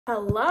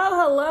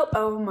Hello.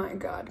 Oh my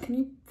god, can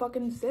you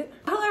fucking sit?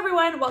 Hello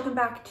everyone, welcome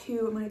back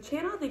to my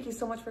channel. Thank you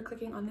so much for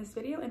clicking on this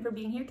video and for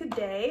being here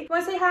today. You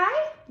wanna say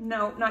hi?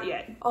 No, not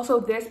yet. Also,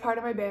 this part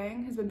of my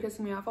bang has been pissing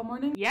me off all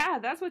morning. Yeah,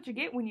 that's what you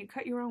get when you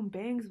cut your own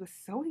bangs with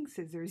sewing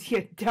scissors,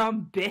 you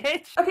dumb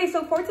bitch. Okay,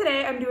 so for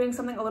today, I'm doing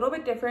something a little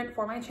bit different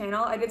for my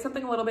channel. I did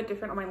something a little bit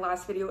different on my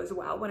last video as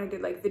well when I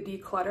did like the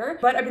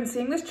declutter, but I've been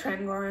seeing this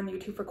trend go on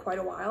YouTube for quite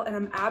a while and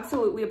I'm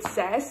absolutely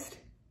obsessed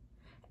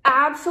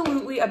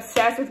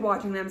with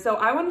watching them. So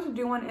I wanted to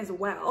do one as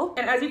well.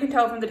 And as you can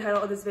tell from the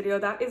title of this video,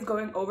 that is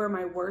going over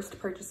my worst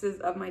purchases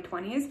of my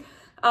 20s.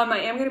 I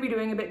am going to be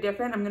doing a bit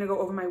different. I'm going to go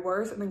over my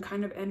worst and then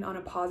kind of end on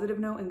a positive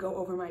note and go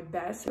over my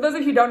best. For those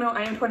of you who don't know,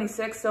 I am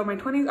 26, so my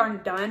 20s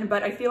aren't done,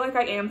 but I feel like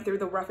I am through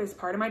the roughest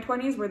part of my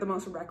 20s where the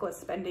most reckless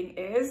spending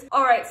is.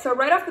 All right, so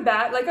right off the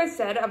bat, like I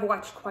said, I've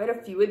watched quite a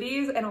few of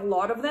these and a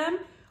lot of them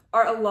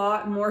are a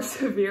lot more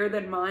severe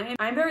than mine.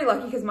 I'm very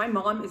lucky because my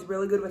mom is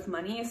really good with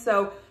money.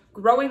 So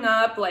growing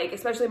up, like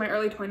especially my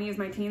early 20s,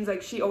 my teens,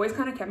 like she always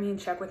kind of kept me in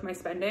check with my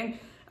spending.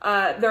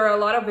 There are a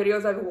lot of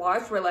videos I've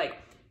watched where like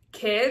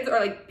kids or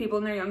like people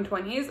in their young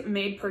 20s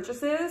made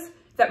purchases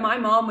that my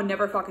mom would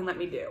never fucking let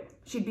me do.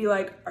 She'd be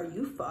like, are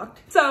you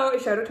fucked? So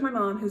shout out to my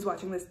mom who's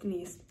watching this,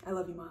 Denise. I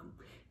love you, Mom.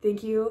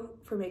 Thank you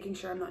for making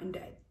sure I'm not in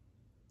debt.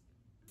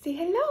 Say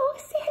hello,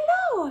 say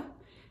hello.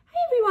 Hi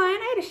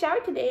everyone, I had a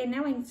shower today and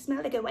now I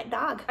smell like a wet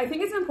dog. I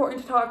think it's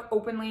important to talk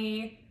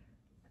openly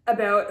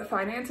about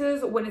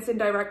finances when it's in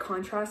direct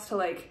contrast to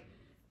like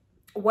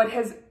what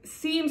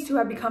seems to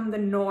have become the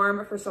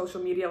norm for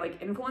social media like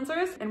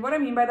influencers. And what I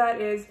mean by that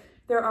is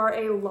there are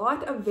a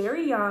lot of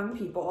very young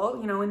people,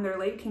 you know, in their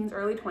late teens,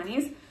 early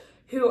 20s,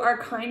 who are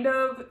kind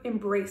of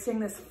embracing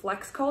this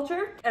flex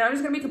culture. And I'm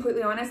just gonna be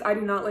completely honest, I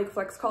do not like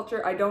flex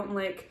culture. I don't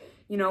like,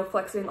 you know,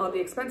 flexing all the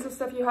expensive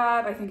stuff you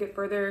have. I think it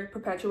further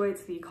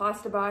perpetuates the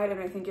cost divide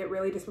and I think it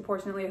really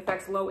disproportionately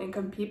affects low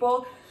income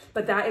people,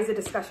 but that is a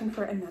discussion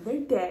for another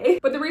day.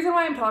 But the reason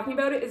why I'm talking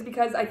about it is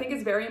because I think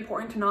it's very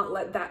important to not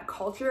let that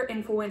culture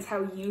influence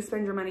how you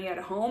spend your money at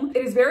home.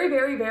 It is very,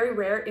 very, very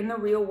rare in the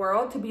real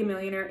world to be a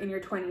millionaire in your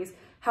 20s.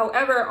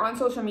 However, on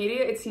social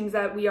media, it seems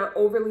that we are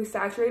overly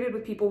saturated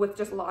with people with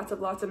just lots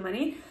of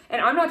money.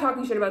 And I'm not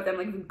talking shit about them,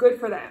 like good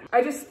for them.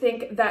 I just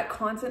think that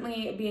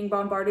constantly being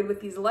bombarded with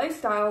these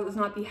lifestyles is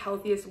not the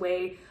healthiest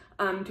way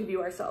to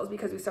view ourselves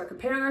because we start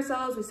comparing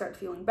ourselves, we start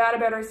feeling bad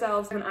about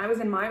ourselves. When I was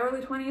in my early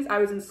 20s, I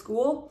was in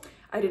school.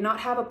 I did not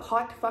have a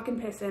pot to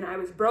fucking piss in. I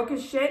was broke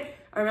as shit.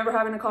 I remember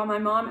having to call my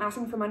mom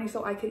asking for money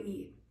so I could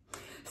eat.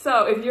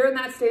 So if you're in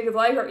that stage of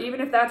life, or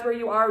even if that's where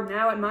you are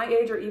now at my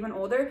age or even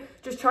older,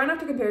 just try not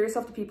to compare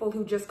yourself to people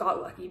who just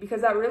got lucky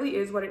because that really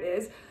is what it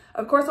is.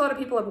 Of course, a lot of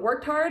people have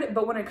worked hard,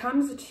 but when it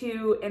comes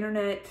to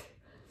internet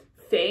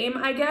fame,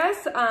 I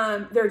guess,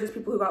 there are just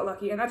people who got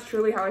lucky, and that's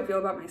truly how I feel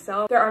about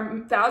myself. There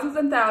are thousands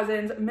and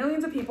thousands,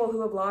 millions of people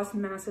who have lost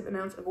massive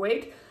amounts of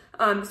weight.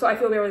 So I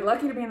feel very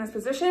lucky to be in this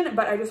position,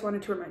 but I just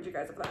wanted to remind you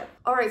guys of that.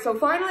 All right, so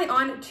finally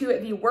on to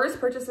the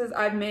worst purchases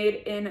I've made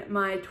in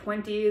my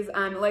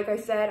 20s. Like I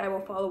said, I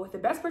will follow with the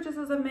best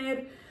purchases I've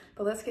made,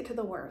 but let's get to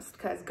the worst,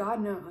 because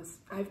God knows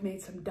I've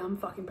made some dumb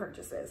fucking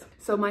purchases.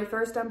 So my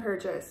first dumb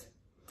purchase,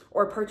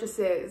 or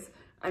purchases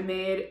I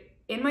made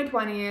in my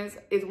 20s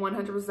is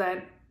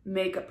 100%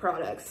 makeup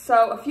products.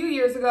 So a few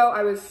years ago,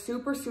 I was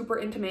super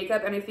into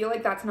makeup, and I feel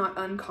like that's not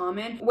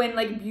uncommon. When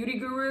like beauty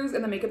gurus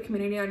and the makeup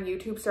community on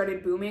YouTube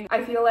started booming,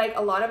 I feel like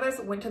a lot of us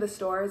went to the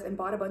stores and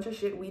bought a bunch of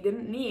shit we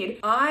didn't need.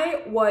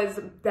 I was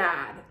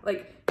bad,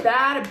 like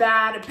bad.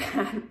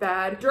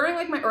 During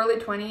like my early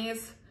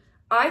 20s,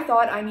 I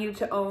thought I needed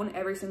to own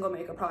every single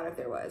makeup product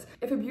there was.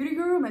 If a beauty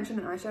guru mentioned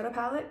an eyeshadow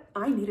palette,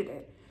 I needed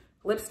it.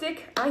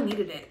 Lipstick, I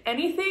needed it.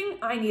 Anything,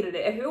 I needed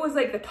it. If it was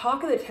like the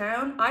talk of the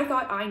town, I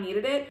thought I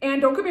needed it.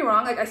 And don't get me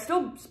wrong, like I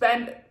still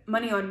spend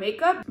money on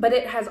makeup, but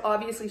it has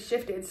obviously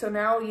shifted. So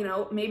now, you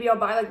know, maybe I'll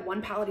buy like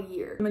one palette a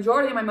year. The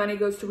majority of my money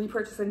goes to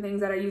repurchasing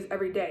things that I use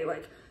every day,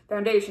 like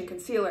foundation,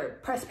 concealer,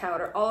 pressed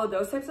powder, all of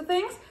those types of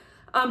things.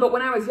 But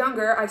when I was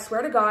younger, I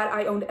swear to God,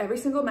 I owned every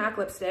single MAC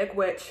lipstick,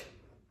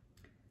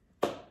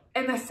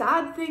 and the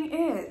sad thing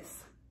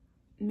is,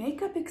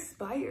 makeup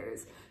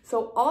expires.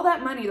 So all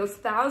that money, those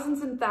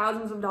thousands and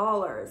thousands of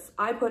dollars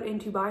I put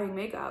into buying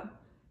makeup,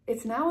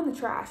 it's now in the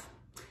trash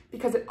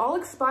because it all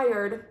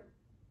expired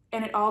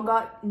and it all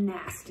got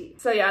nasty.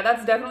 So yeah,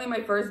 that's definitely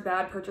my first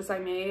bad purchase I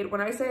made.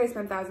 When I say I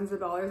spent thousands of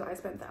dollars, I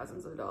spent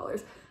thousands of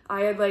dollars.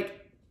 I had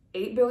like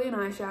 8 billion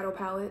eyeshadow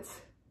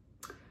palettes.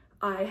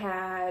 I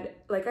had,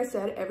 like I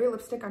said, every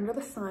lipstick under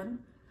the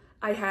sun.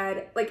 I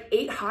had like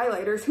 8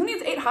 highlighters. Who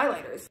needs 8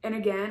 highlighters? And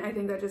again, I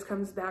think that just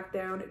comes back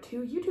down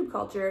to YouTube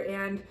culture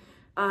and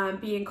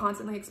being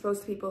constantly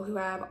exposed to people who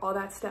have all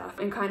that stuff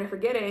and kind of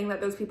forgetting that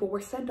those people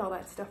were sent all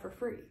that stuff for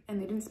free and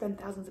they didn't spend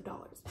thousands of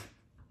dollars.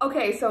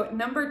 Okay, so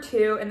number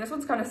 2, and this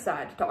one's kind of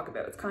sad to talk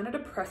about. It's kind of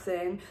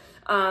depressing,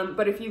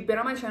 but if you've been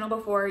on my channel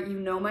before, you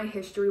know my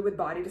history with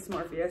body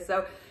dysmorphia.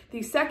 So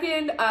the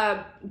second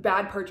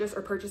bad purchase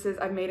or purchases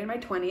I've made in my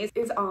 20s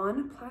is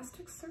on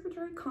plastic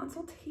surgery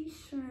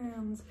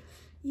consultations.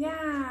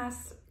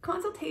 Yes,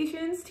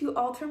 consultations to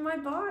alter my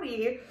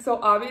body. So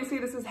obviously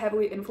this is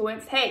heavily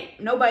influenced, hey,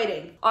 no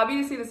biting.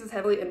 Obviously this is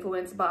heavily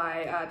influenced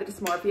by the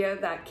dysmorphia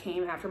that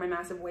came after my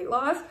massive weight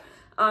loss.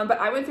 But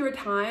I went through a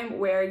time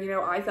where, you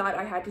know, I thought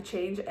I had to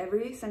change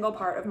every single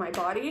part of my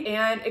body.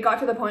 And it got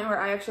to the point where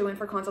I actually went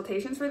for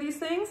consultations for these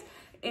things.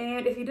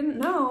 And if you didn't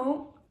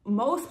know,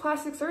 most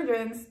plastic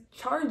surgeons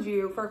charge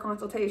you for a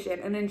consultation.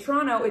 And in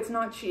Toronto, it's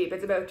not cheap.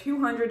 It's about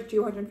 $200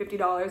 to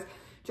 $250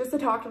 just to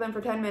talk to them for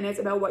 10 minutes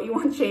about what you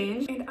want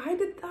changed. And I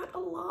did that a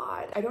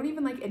lot. I don't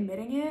even like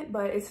admitting it,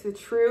 but it's the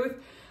truth.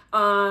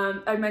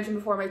 I've mentioned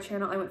before my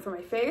channel, I went for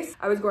my face.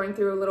 I was going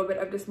through a little bit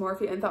of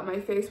dysmorphia and thought my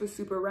face was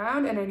super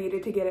round and I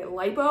needed to get it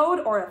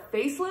lipoed or a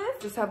facelift.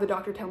 Just have the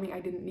doctor tell me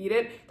I didn't need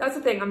it. That's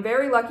the thing. I'm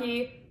very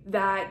lucky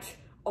that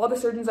all the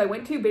surgeons I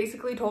went to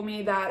basically told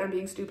me that I'm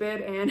being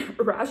stupid and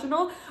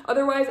irrational.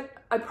 Otherwise,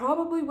 I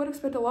probably would have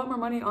spent a lot more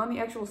money on the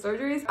actual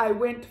surgeries. I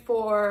went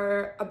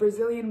for a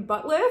Brazilian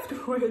butt lift,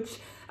 which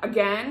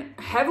again,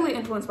 heavily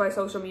influenced by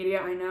social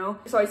media, I know.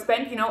 So I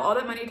spent, you know, all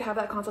that money to have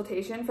that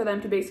consultation for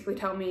them to basically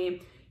tell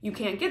me, you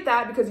can't get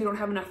that because you don't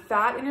have enough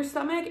fat in your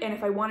stomach. And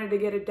if I wanted to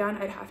get it done,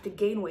 I'd have to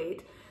gain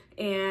weight.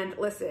 And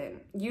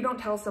listen, you don't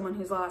tell someone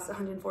who's lost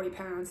 140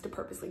 pounds to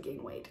purposely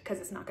gain weight because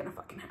it's not gonna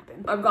fucking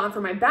happen. I've gone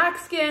for my back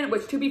skin,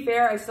 which to be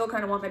fair, I still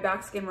kind of want my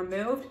back skin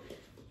removed.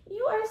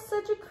 You are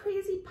such a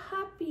crazy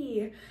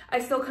puppy. I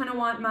still kind of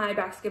want my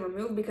back skin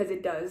removed because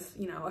it does,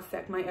 you know,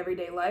 affect my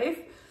everyday life.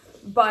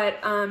 But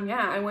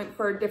yeah, I went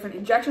for different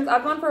injections.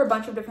 I've gone for a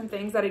bunch of different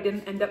things that I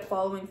didn't end up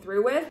following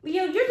through with.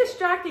 Leo, you're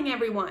distracting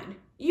everyone.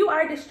 You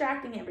are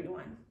distracting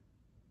everyone.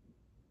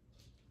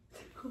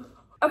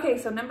 Okay,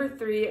 so number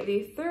 3,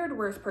 the third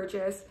worst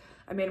purchase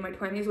I made in my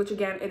 20s, which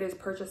again, it is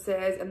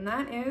purchases, and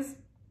that is,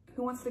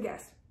 who wants to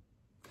guess?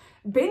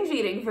 Binge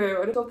eating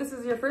food. So if this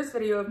is your first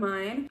video of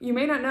mine, you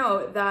may not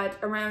know that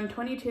around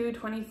 22,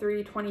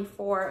 23,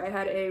 24, I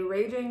had a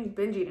raging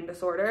binge eating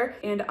disorder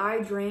and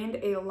I drained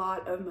a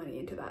lot of money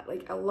into that.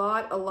 Like a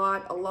lot.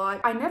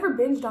 I never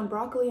binged on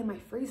broccoli in my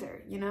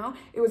freezer, you know?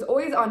 It was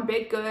always on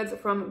baked goods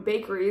from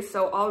bakeries,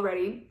 so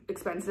already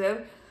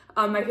expensive.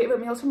 My favorite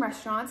meals from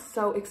restaurants,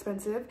 so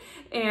expensive.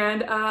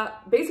 And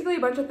basically a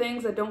bunch of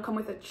things that don't come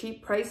with a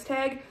cheap price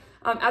tag.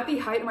 At the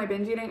height of my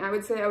binge eating, I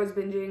would say I was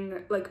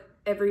binging like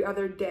every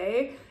other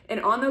day.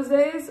 And on those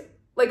days,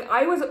 like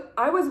I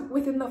was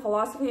within the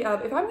philosophy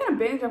of, if I'm gonna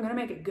binge, I'm gonna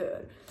make it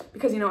good.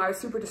 Because, you know, I was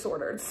super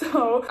disordered.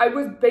 So I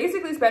was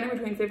basically spending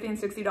between $50 and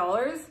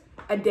 $60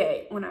 a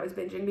day when I was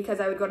binging, because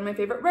I would go to my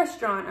favorite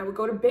restaurant, I would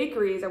go to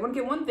bakeries, I wouldn't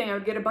get one thing, I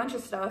would get a bunch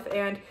of stuff.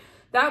 And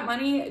that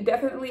money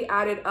definitely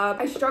added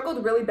up. I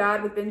struggled really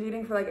bad with binge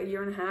eating for like a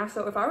year and a half.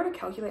 So if I were to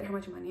calculate how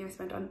much money I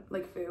spent on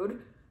like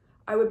food,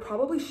 I would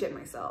probably shit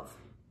myself.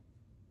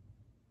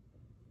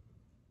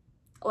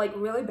 Like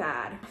really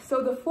bad.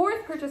 So the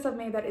fourth purchase I've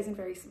made that isn't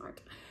very smart.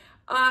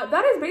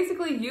 That is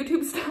basically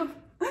YouTube stuff.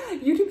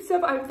 YouTube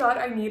stuff I thought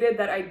I needed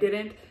that I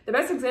didn't. The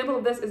best example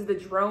of this is the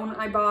drone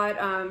I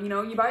bought. You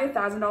know, you buy a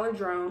 $1,000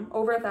 drone,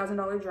 over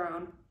 $1,000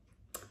 drone,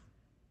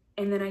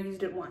 and then I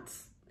used it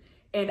once.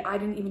 And I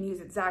didn't even use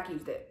it, Zach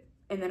used it.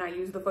 And then I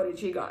used the footage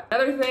he got.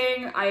 Another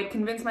thing, I had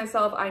convinced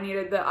myself I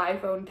needed the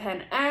iPhone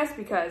XS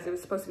because it was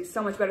supposed to be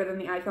so much better than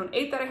the iPhone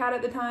 8 that I had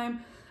at the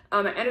time.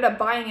 I ended up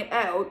buying it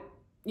out,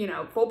 you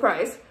know, full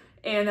price.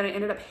 And then I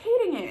ended up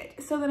hating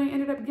it. So then I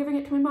ended up giving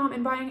it to my mom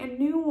and buying a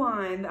new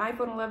one, the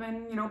iPhone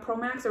 11, you know, Pro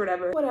Max or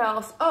whatever. What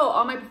else? Oh,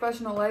 all my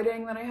professional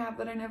lighting that I have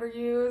that I never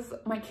use.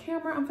 My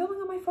camera, I'm filming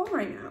on my phone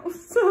right now.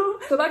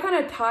 So that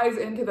kind of ties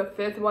into the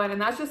fifth one.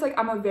 And that's just like,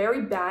 I'm a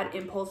very bad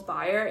impulse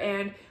buyer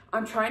and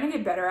I'm trying to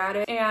get better at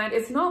it. And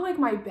it's not like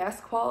my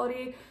best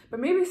quality, but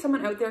maybe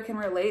someone out there can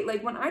relate.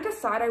 Like when I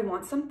decide I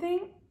want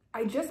something,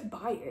 I just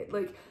buy it.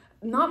 Like,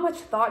 not much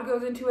thought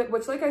goes into it,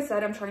 which like I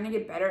said, I'm trying to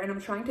get better and I'm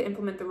trying to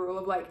implement the rule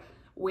of like,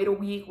 wait a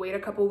week, wait a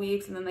couple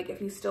weeks, and then like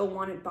if you still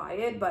want it, buy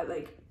it, but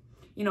like,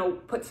 you know,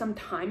 put some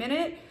time in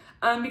it.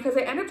 Because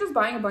I end up just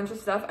buying a bunch of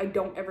stuff I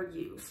don't ever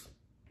use,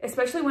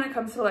 especially when it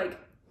comes to like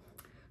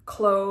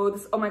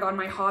clothes. Oh my God,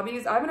 my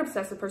hobbies. I have an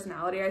obsessive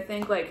personality, I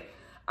think. Like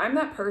I'm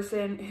that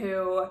person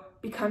who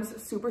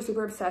becomes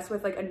super obsessed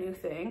with like a new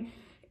thing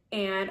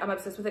and I'm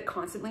obsessed with it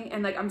constantly.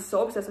 And like, I'm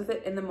so obsessed with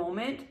it in the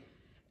moment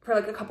for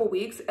like a couple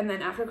weeks, and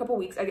then after a couple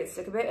weeks I get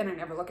sick of it and I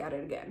never look at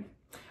it again.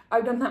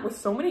 I've done that with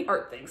so many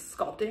art things: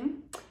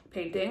 sculpting,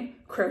 painting,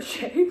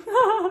 crochet.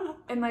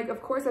 And like,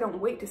 of course I don't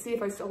wait to see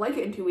if I still like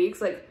it in 2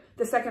 weeks. Like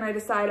the second I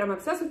decide I'm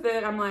obsessed with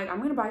it, I'm like,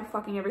 I'm gonna buy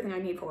fucking everything I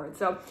need for it.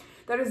 So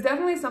that is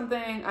definitely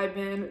something I've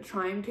been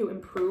trying to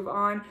improve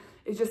on,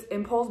 is just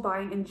impulse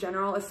buying in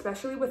general,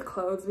 especially with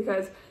clothes,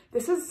 because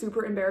this is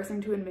super embarrassing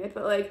to admit,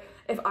 but like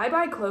if I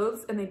buy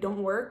clothes and they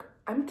don't work,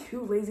 I'm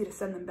too lazy to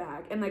send them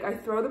back. And like I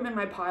throw them in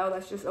my pile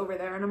that's just over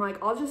there and I'm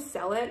like, I'll just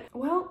sell it.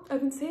 Well,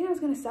 I've been saying I was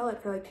gonna sell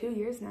it for like 2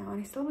 years now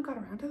and I still haven't got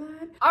around to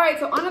that. All right,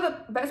 so on to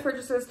the best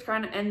purchases to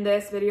kind of end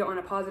this video on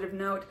a positive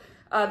note.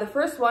 The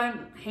first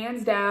one,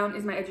 hands down,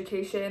 is my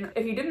education.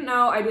 If you didn't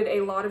know, I did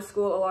a lot of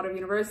school, a lot of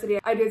university.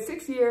 I did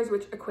 6 years,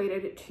 which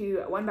equated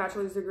to 1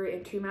 bachelor's degree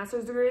and 2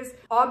 master's degrees.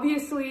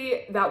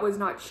 Obviously, that was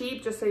not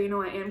cheap. Just so you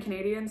know, I am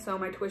Canadian, so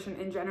my tuition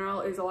in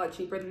general is a lot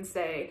cheaper than,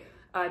 say,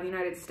 the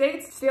United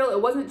States. Still, it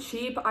wasn't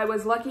cheap. I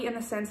was lucky in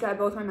the sense that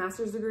both my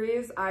master's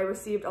degrees, I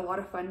received a lot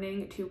of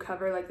funding to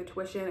cover like the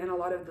tuition and a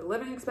lot of the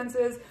living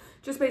expenses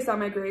just based on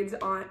my grades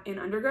in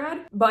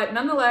undergrad. But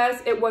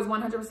nonetheless, it was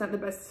 100% the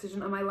best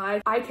decision of my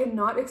life. I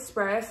cannot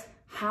express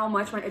how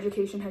much my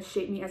education has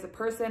shaped me as a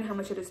person, how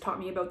much it has taught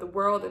me about the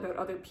world, about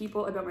other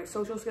people, about my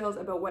social skills,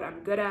 about what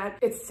I'm good at.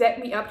 It's set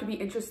me up to be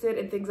interested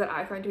in things that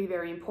I find to be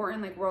very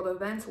important, like world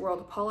events,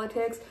 world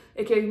politics.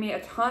 It gave me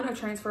a ton of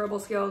transferable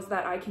skills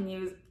that I can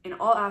use in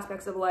all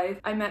aspects of life.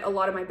 I met a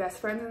lot of my best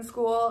friends in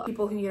school,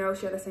 people who, you know,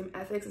 share the same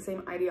ethics, the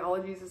same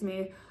ideologies as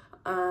me.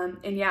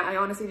 And yeah, I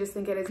honestly just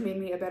think it has made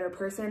me a better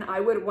person. I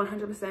would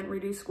 100%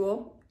 redo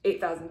school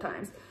 8,000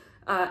 times.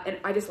 And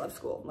I just love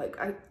school. Like,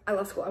 I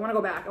love school. I want to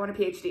go back. I want a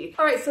PhD.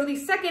 All right, so the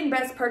second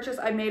best purchase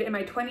I made in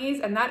my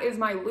 20s, and that is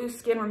my loose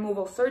skin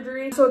removal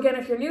surgery. So again,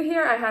 if you're new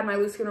here, I had my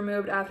loose skin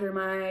removed after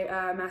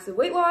my massive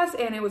weight loss,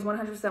 and it was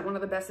 100% one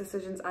of the best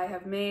decisions I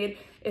have made.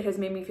 It has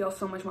made me feel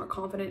so much more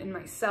confident in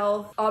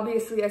myself.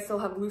 Obviously, I still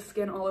have loose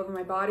skin all over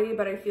my body,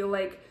 but I feel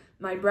like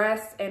my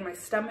breasts and my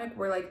stomach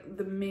were like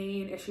the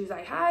main issues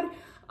I had.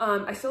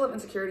 I still have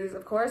insecurities,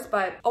 of course,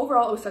 but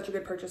overall, it was such a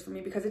good purchase for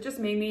me because it just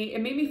made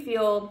me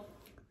feel,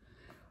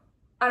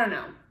 I don't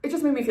know, it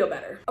just made me feel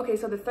better. Okay,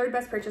 so the third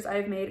best purchase I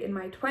have made in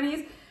my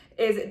 20s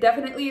is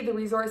definitely the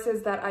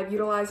resources that I've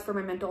utilized for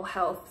my mental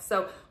health.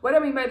 So what I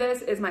mean by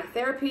this is my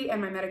therapy and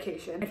my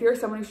medication. If you're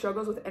someone who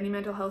struggles with any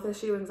mental health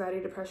issue, anxiety,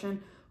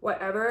 depression,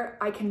 whatever,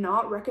 I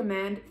cannot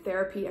recommend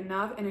therapy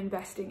enough and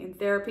investing in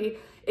therapy.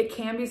 It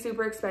can be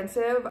super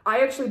expensive.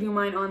 I actually do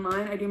mine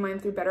online. I do mine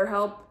through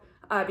BetterHelp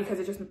because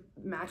it just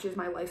matches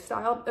my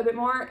lifestyle a bit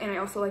more. And I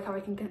also like how I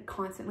can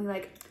constantly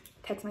like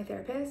text my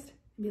therapist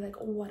and be like,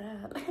 oh, what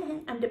up?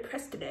 I'm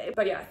depressed today.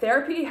 But yeah,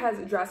 therapy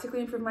has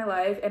drastically improved my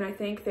life, and I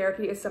think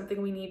therapy is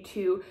something we need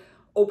to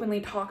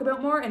openly talk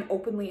about more and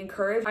openly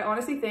encourage. I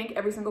honestly think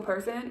every single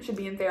person should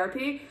be in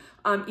therapy.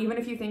 Even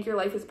if you think your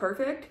life is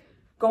perfect,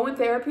 go in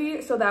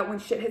therapy so that when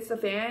shit hits the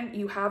fan,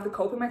 you have the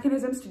coping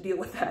mechanisms to deal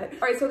with that.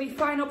 All right, so the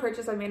final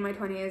purchase I made in my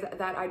 20s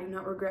that I do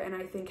not regret and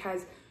I think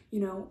has, you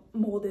know,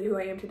 molded who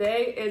I am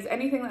today is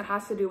anything that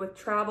has to do with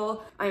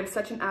travel. I am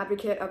such an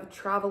advocate of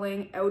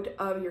traveling out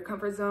of your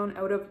comfort zone,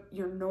 out of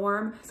your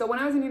norm. So when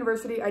I was in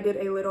university, I did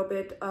a little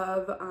bit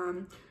of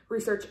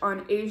research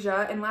on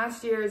Asia, and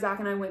last year, Zach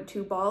and I went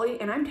to Bali,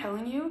 and I'm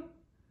telling you,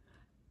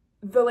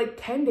 the like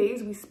 10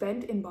 days we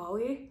spent in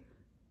Bali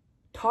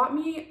taught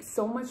me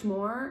so much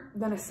more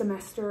than a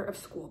semester of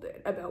school did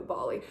about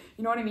Bali.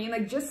 You know what I mean?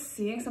 Like just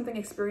seeing something,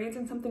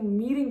 experiencing something,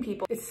 meeting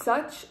people. It's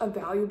such a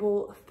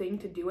valuable thing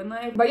to do in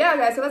life. But yeah,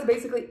 guys, so that's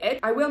basically it.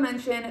 I will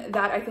mention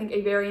that I think a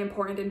very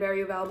important and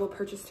very valuable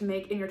purchase to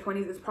make in your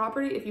 20s is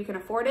property if you can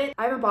afford it.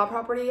 I haven't bought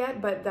property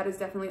yet, but that is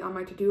definitely on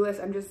my to-do list.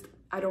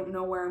 I don't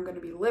know where I'm going to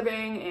be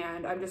living,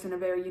 and I'm just in a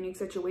very unique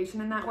situation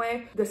in that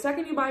way. The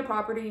second you buy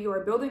property, you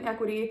are building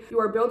equity, you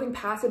are building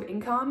passive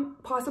income,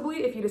 possibly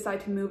if you decide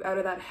to move out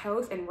of that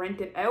house and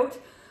rent it out.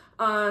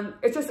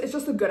 It's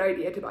just a good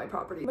idea to buy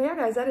property. But yeah,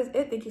 guys, that is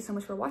it. Thank you so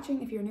much for watching.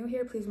 If you're new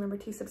here, please remember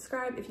to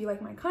subscribe if you like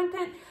my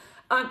content.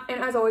 And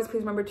as always,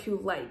 please remember to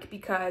like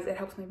because it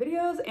helps my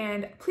videos,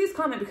 and please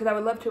comment because I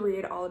would love to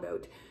read all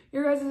about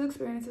your guys'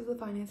 experiences with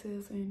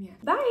finances. And yeah,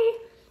 bye.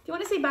 Do you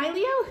want to say bye,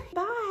 Leo?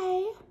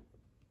 Bye.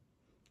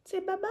 Say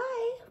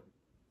bye-bye.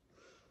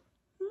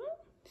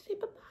 Say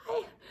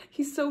bye-bye.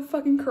 He's so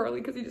fucking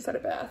curly because he just had a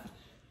bath.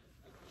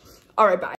 All right, bye.